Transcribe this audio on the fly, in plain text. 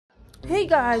Hey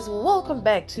guys, welcome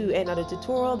back to another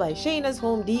tutorial by Shana's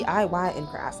Home DIY and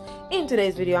Crafts. In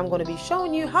today's video, I'm going to be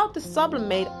showing you how to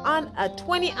sublimate on a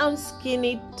 20-ounce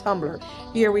skinny tumbler.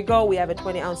 Here we go. We have a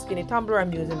 20-ounce skinny tumbler.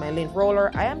 I'm using my lint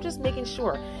roller. I am just making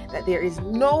sure that there is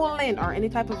no lint or any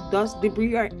type of dust,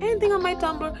 debris, or anything on my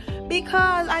tumbler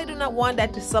because I do not want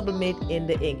that to sublimate in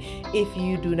the ink. If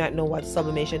you do not know what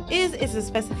sublimation is, it's a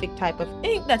specific type of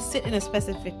ink that sits in a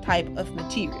specific type of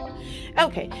material.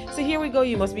 Okay, so here we go.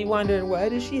 You must be wondering, why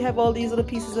does she have all these little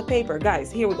pieces of paper?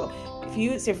 Guys, here we go. If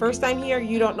it's your first time here,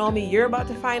 you don't know me, you're about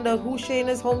to find out who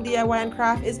Shana's Home DIY and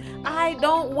Craft is. I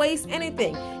don't waste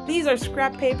anything. These are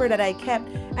scrap paper that I kept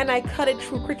and I cut it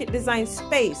through Cricut Design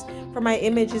Space for my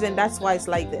images, and that's why it's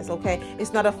like this, okay?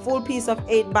 It's not a full piece of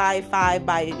 8 by 5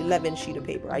 by 11 sheet of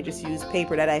paper. I just use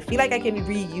paper that I feel like I can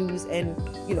reuse and,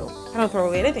 you know, I don't throw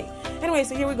away anything. Anyway,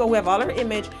 so here we go. We have all our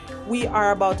image. We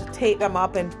are about to tape them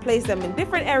up and place them in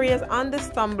different areas on this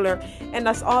tumbler, and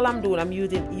that's all I'm doing. I'm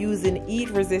using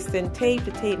heat-resistant tape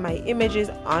to tape my images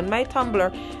on my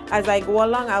tumbler. As I go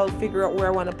along, I'll figure out where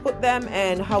I want to put them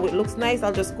and how it looks nice.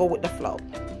 I'll just go with the flow.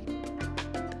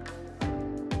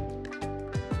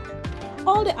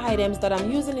 All the items that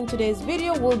I'm using in today's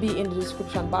video will be in the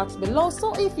description box below,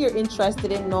 so if you're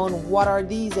interested in knowing what are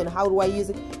these and how do I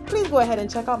use it, please go ahead and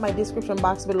check out my description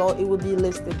box below. It will be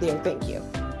listed there. Thank you.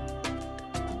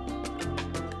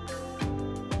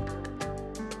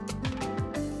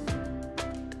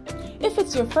 If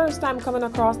it's your first time coming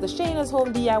across the Shana's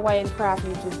Home DIY and Craft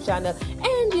YouTube channel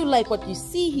and you like what you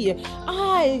see here,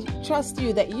 I trust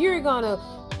you that you're gonna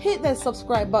hit that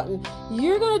subscribe button.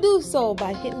 You're gonna do so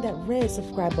by hitting that red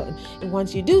subscribe button, and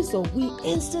once you do so, we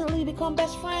instantly become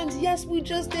best friends. Yes, we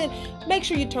just did. Make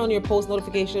sure you turn your post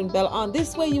notification bell on.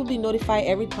 This way you'll be notified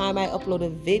every time I upload a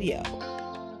video.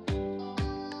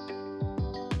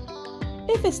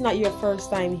 If it's not your first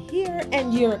time here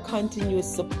and you're a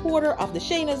continuous supporter of the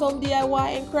Shana's Home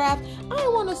DIY and Craft, I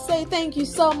want to say thank you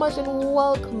so much and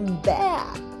welcome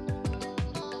back.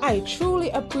 I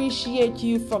truly appreciate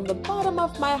you from the bottom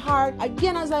of my heart.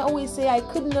 Again, as I always say, I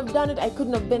couldn't have done it. I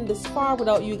couldn't have been this far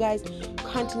without you guys'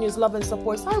 continuous love and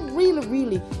support. So I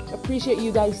really appreciate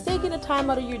you guys taking the time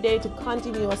out of your day to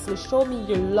continuously show me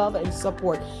your love and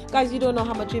support. Guys, you don't know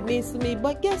how much it means to me,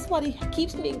 but guess what? It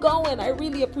keeps me going. I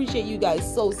really appreciate you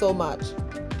guys so much.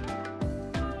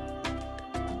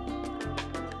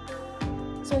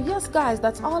 So yes guys,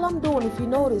 that's all I'm doing. If you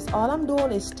notice, all I'm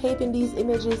doing is taping these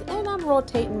images and I'm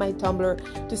rotating my tumbler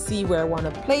to see where I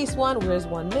want to place one, where's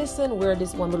one missing, where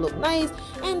this one will look nice,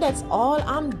 and that's all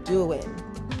I'm doing.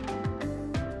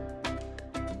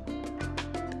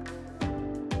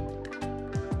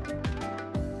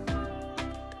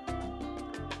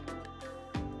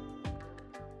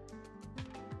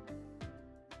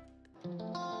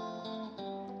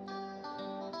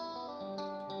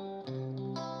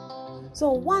 So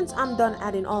once I'm done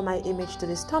adding all my image to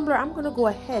this tumbler, I'm going to go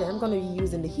ahead and I'm going to be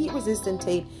using the heat resistant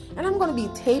tape, and I'm going to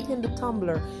be taping the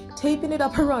tumbler, taping it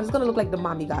up around. It's going to look like the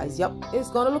mommy, guys. Yep, it's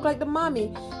going to look like the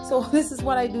mommy. So this is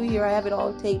what I do here. I have it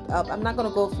all taped up. I'm not going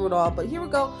to go through it all, but here we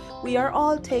go. We are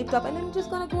all taped up, and I'm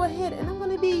just going to go ahead and I'm going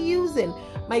to be using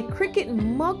my Cricut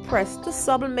Mug Press to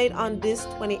sublimate on this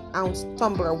 20-ounce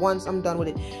tumbler once I'm done with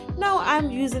it. Now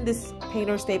I'm using this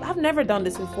painter's tape. I've never done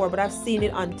this before, but I've seen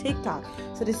it on TikTok.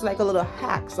 So this is like a little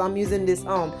hack. So I'm using this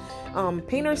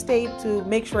painter's tape to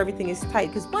make sure everything is tight,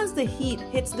 because once the heat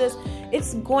hits this,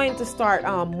 it's going to start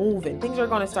moving. Things are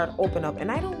going to start open up,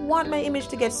 and I don't want my image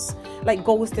to get like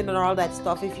ghosting and all that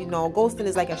stuff. If you know, ghosting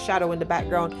is like a shadow in the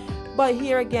background. But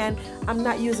here again, I'm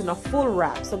not using a full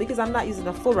wrap. So because I'm not using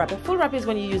a full wrap is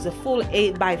when you use a full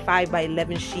 8 by 5 by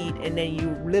 11 sheet and then you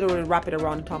literally wrap it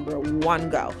around the tumbler one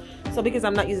go. So because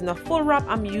I'm not using a full wrap,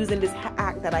 I'm using this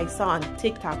hack that I saw on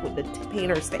TikTok with the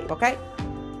painter's tape, okay?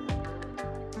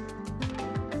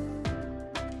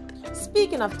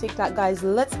 Speaking of TikTok, guys,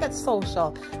 let's get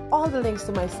social. All the links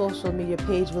to my social media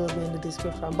page will be in the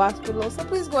description box below. So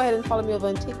please go ahead and follow me over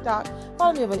on TikTok,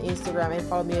 follow me over on Instagram, and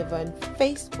follow me over on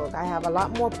Facebook. I have a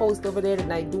lot more posts over there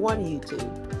than I do on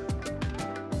YouTube.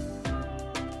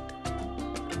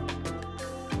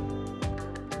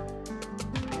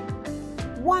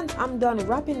 Once I'm done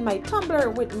wrapping my tumbler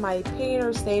with my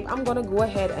painter's tape, I'm going to go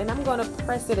ahead and I'm going to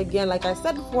press it again, like I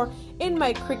said before, in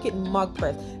my Cricut Mug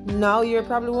Press. Now you're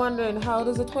probably wondering, how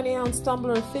does a 20-ounce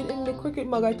tumbler fit in the Cricut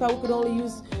mug? I thought we could only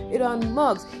use it on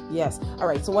mugs. Yes. All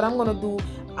right. So what I'm going to do,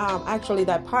 actually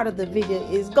that part of the video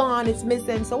is gone. It's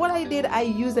missing. So what I did, I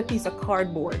used a piece of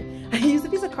cardboard. I used a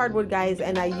piece of cardboard, guys,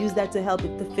 and I used that to help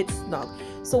it to fit snug.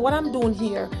 So what I'm doing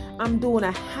here, I'm doing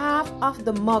a half of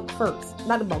the mug first.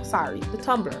 Not the mug, sorry, the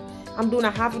tumbler. I'm doing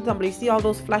a half a tumbler. You see all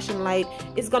those flashing light?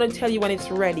 It's gonna tell you when it's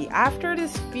ready. After the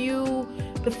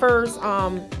first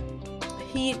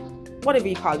heat, whatever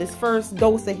you call it, this first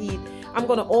dose of heat, I'm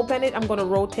gonna open it, I'm gonna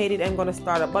rotate it, and I'm gonna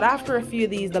start up. But after a few of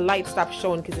these, the light stops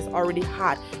showing because it's already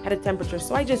hot at a temperature.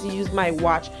 So I just use my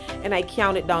watch and I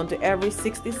count it down to every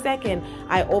 60 seconds.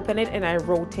 I open it and I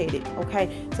rotate it. Okay,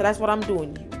 so that's what I'm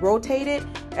doing. Rotate it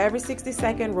every 60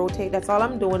 seconds, rotate. That's all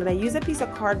I'm doing. And I use a piece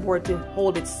of cardboard to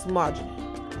hold it smudge.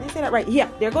 Did I say that right? Yeah,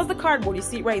 there goes the cardboard. You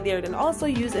see it right there. Then also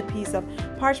use a piece of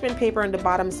parchment paper on the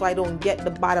bottom so I don't get the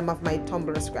bottom of my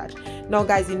tumbler scratch. Now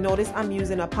guys, you notice I'm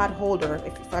using a pot holder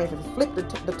if I flip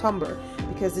the tumbler,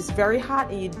 because it's very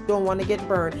hot and you don't want to get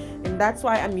burned, and that's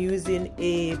why I'm using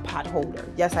a pot holder.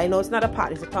 Yes, I know it's not a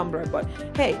pot, it's a tumbler, but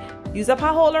hey, use a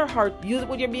pot holder or use it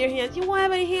with your bare hands. You won't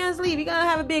have any hands leave. You're gonna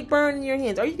have a big burn in your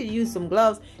hands. Or you could use some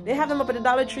gloves. They have them up at the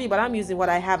Dollar Tree, but I'm using what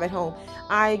I have at home.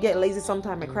 I get lazy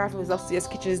sometimes. My craft room is upstairs,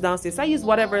 kitchen is downstairs, so I use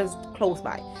whatever is close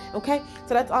by. Okay,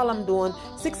 so that's all I'm doing.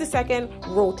 60 second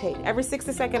rotate. Every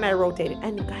 60 second I rotate it.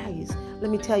 And guys,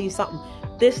 let me tell you something.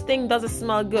 This thing doesn't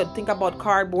smell good. Think about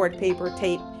cardboard, paper,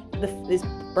 tape. This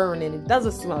burning. It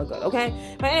doesn't smell good. Okay,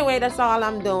 but anyway, that's all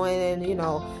I'm doing. And you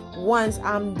know, once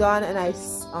I'm done and I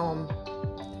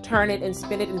turn it and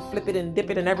spin it and flip it and dip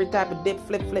it and every type of dip,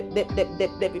 flip,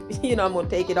 dip, you know, I'm gonna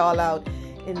take it all out,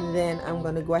 and then I'm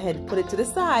gonna go ahead and put it to the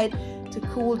side to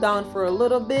cool down for a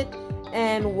little bit.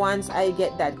 And once I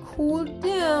get that cooled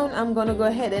down, I'm gonna go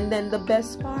ahead, and then the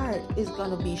best part is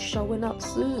gonna be showing up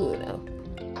soon.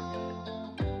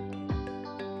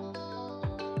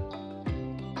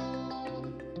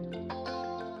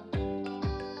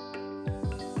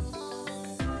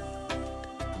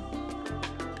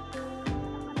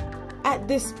 At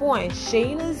this point,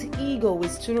 Shayna's ego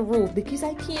is to the roof because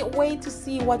I can't wait to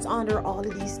see what's under all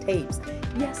of these tapes.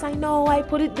 Yes, I know I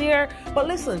put it there, but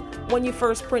listen, when you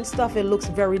first print stuff, it looks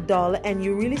very dull, and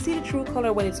you really see the true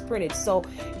color when it's printed. So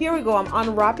here we go. I'm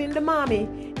unwrapping the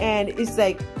mommy, and it's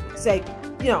like,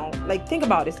 you know, like, think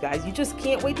about this, guys. You just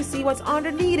can't wait to see what's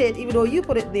underneath it, even though you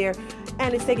put it there,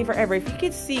 and it's taking forever. If you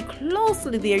could see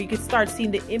closely there, you could start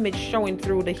seeing the image showing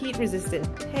through the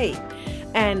heat-resistant tape.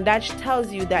 And that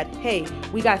tells you that, hey,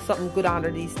 we got something good under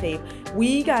these tapes.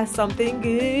 We got something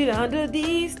good under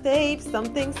these tapes.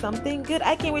 Something good.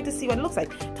 I can't wait to see what it looks like.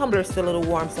 Tumbler is still a little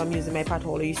warm, so I'm using my pot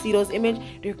holder. You see those images?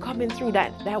 They're coming through.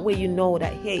 That way you know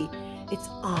that, hey, it's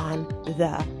on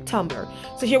the tumbler.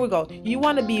 So here we go. You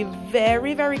want to be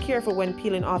very, very careful when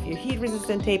peeling off your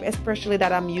heat-resistant tape, especially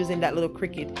that I'm using that little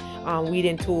Cricut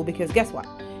weeding tool, because guess what?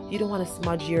 You don't want to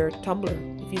smudge your tumbler.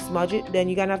 If you smudge it, then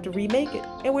you're gonna have to remake it.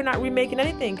 And we're not remaking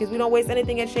anything because we don't waste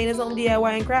anything at Shayna's Home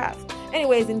DIY&Crafts.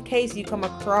 Anyways, in case you come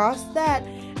across that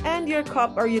and your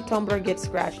cup or your tumbler gets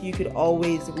scratched, you could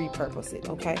always repurpose it,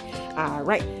 okay? All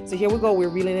right, so here we go. We're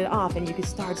reeling it off, and you can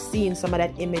start seeing some of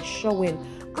that image showing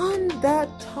on the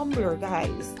tumbler,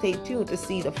 guys. Stay tuned to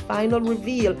see the final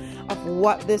reveal of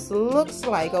what this looks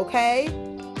like, okay?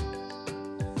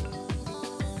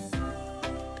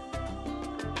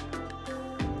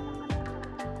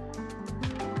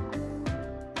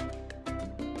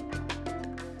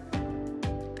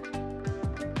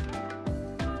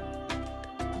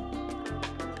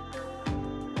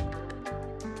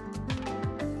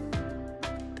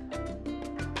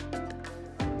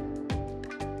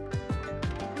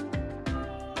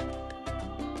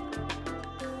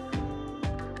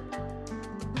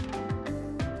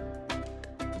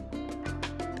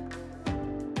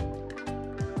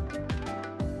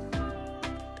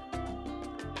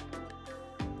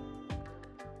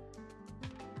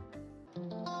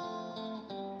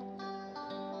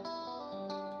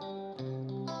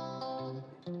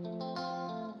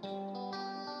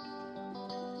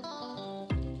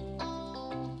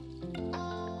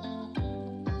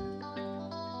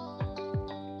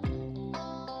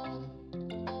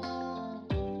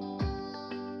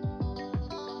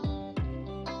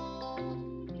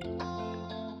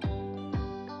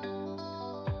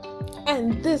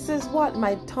 And this is what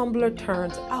my tumbler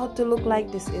turns out to look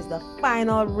like. This is the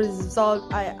final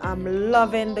result. I am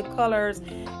loving the colors.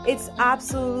 It's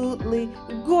absolutely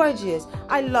gorgeous.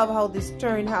 I love how this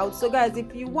turned out. So guys,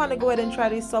 if you want to go ahead and try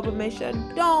this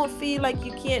sublimation, don't feel like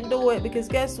you can't do it, because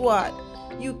guess what?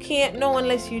 You can't know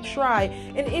unless you try.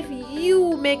 And if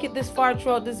you make it this far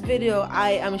throughout this video,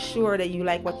 I am sure that you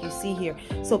like what you see here.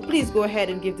 So please go ahead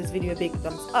and give this video a big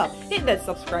thumbs up. Hit that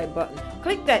subscribe button.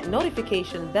 Click that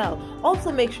notification bell.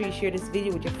 Also make sure you share this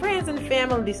video with your friends and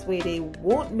family. This way they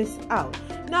won't miss out.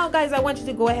 Now guys, I want you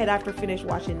to go ahead after finish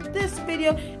watching this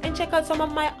video and check out some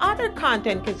of my other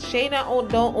content, because Shayna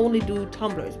don't only do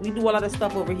tumblers. We do a lot of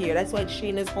stuff over here. That's why it's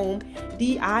Shayna's Home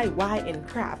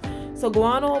DIY&Crafts. So go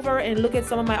on over and look at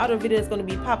some of my other videos going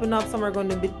to be popping up. Some are going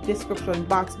to be description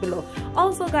box below.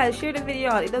 Also guys, share the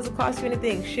video out. It doesn't cost you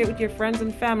anything. Share with your friends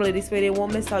and family. This way they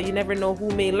won't miss out. You never know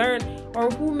who may learn or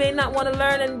who may not want to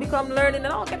learn and become learning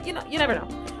and all. You know, you never know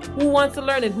who wants to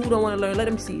learn and who don't want to learn. Let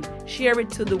them see. Share it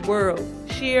to the world.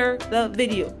 Share the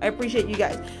video. I appreciate you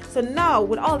guys. So now,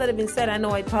 with all that have been said, I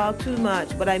know I talk too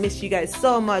much, but I miss you guys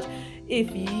so much. If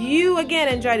you again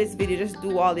enjoy this video, just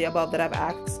do all the above that I've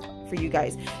asked for you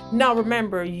guys. Now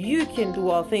remember, you can do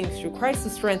all things through Christ to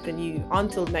strengthen you.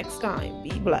 Until next time,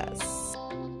 be blessed.